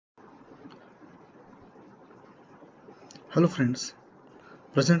Hello friends,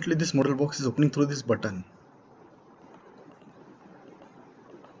 presently this model box is opening through this button.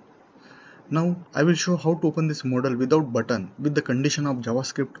 Now I will show how to open this model without button with the condition of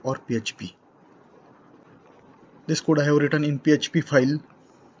JavaScript or PHP. This code I have written in PHP file.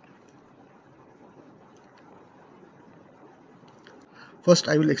 First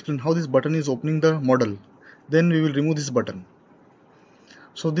I will explain how this button is opening the model. Then we will remove this button.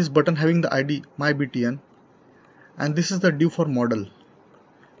 So this button having the ID myBTN, and this is the div for model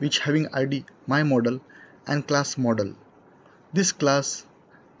which having ID myModel and class model. This class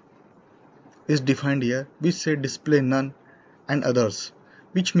is defined here which say display none and others,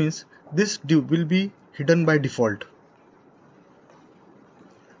 which means this div will be hidden by default.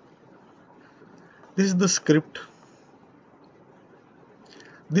 This is the script.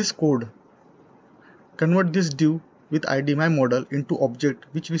 This code convert this div with ID myModel into object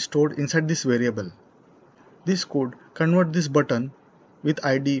which we stored inside this variable. This code convert this button with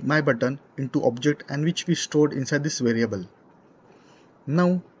ID myButton into object and which we stored inside this variable.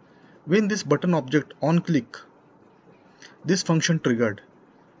 Now when this button object on click, this function triggered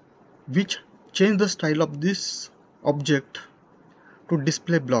which change the style of this object to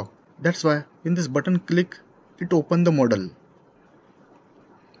display block. That's why when this button click, it open the model.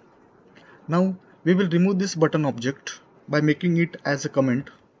 Now we will remove this button object by making it as a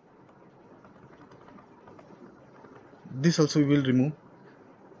comment. This also we will remove.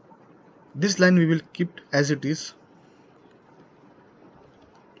 This line we will keep as it is.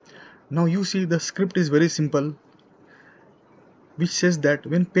 Now you see the script is very simple, which says that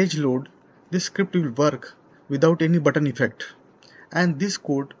when page load, this script will work without any button effect, and this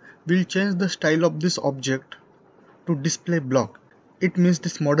code will change the style of this object to display block. It means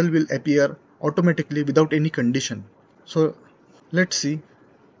this model will appear automatically without any condition. So let's see.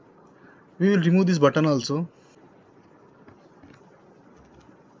 We will remove this button also.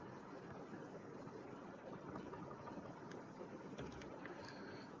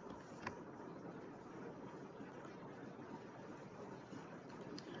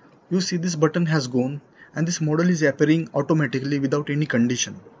 You see this button has gone and this model is appearing automatically without any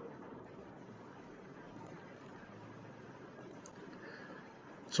condition.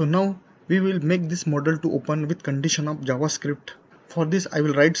 So now we will make this model to open with condition of JavaScript. For this I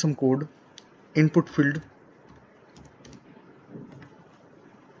will write some code. Input field.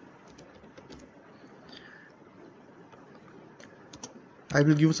 I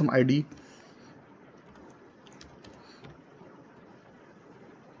will give some ID.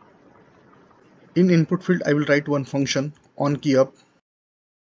 In input field I will write one function on key up.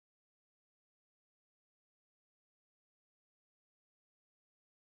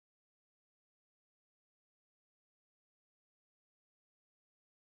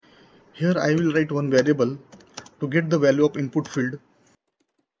 Here I will write one variable to get the value of input field.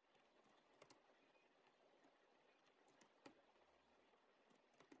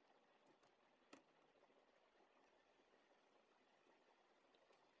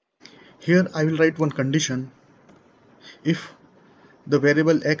 Here I will write one condition. If the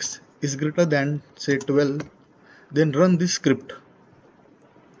variable x is greater than say 12, then run this script.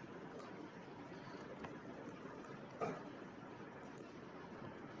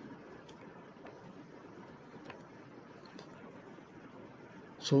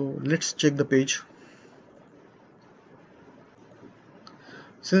 So let's check the page.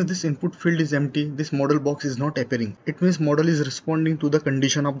 Since this input field is empty, this model box is not appearing. It means model is responding to the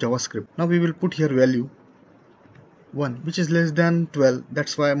condition of JavaScript. Now we will put here value 1, which is less than 12.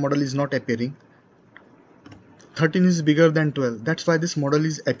 That's why model is not appearing. 13 is bigger than 12. That's why this model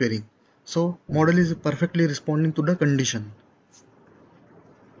is appearing. So model is perfectly responding to the condition.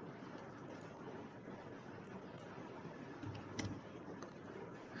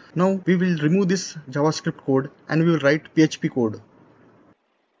 Now we will remove this JavaScript code and we will write PHP code.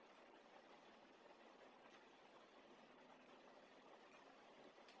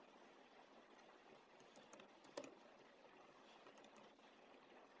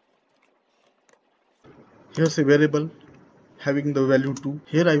 Here's a variable having the value 2.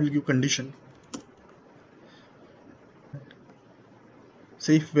 Here I will give condition.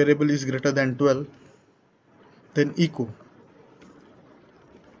 Say if variable is greater than 12, then echo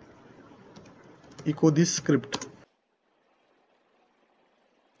this script.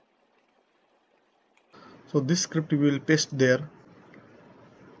 So this script we will paste there.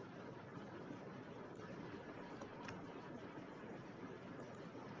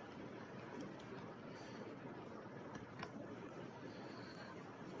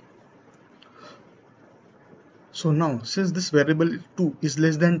 So now since this variable 2 is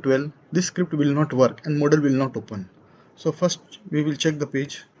less than 12, this script will not work and model will not open. So first we will check the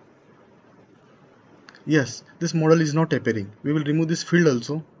page. Yes, this model is not appearing. We will remove this field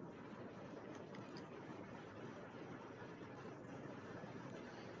also.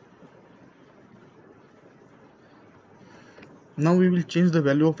 Now we will change the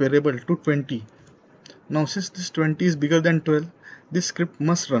value of variable to 20. Now since this 20 is bigger than 12, this script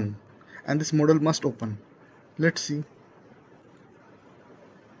must run and this model must open. Let's see.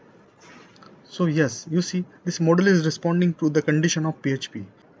 So yes, you see this model is responding to the condition of PHP.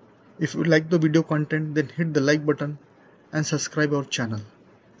 If you like the video content, then hit the like button and subscribe our channel.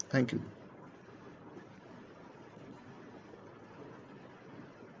 Thank you.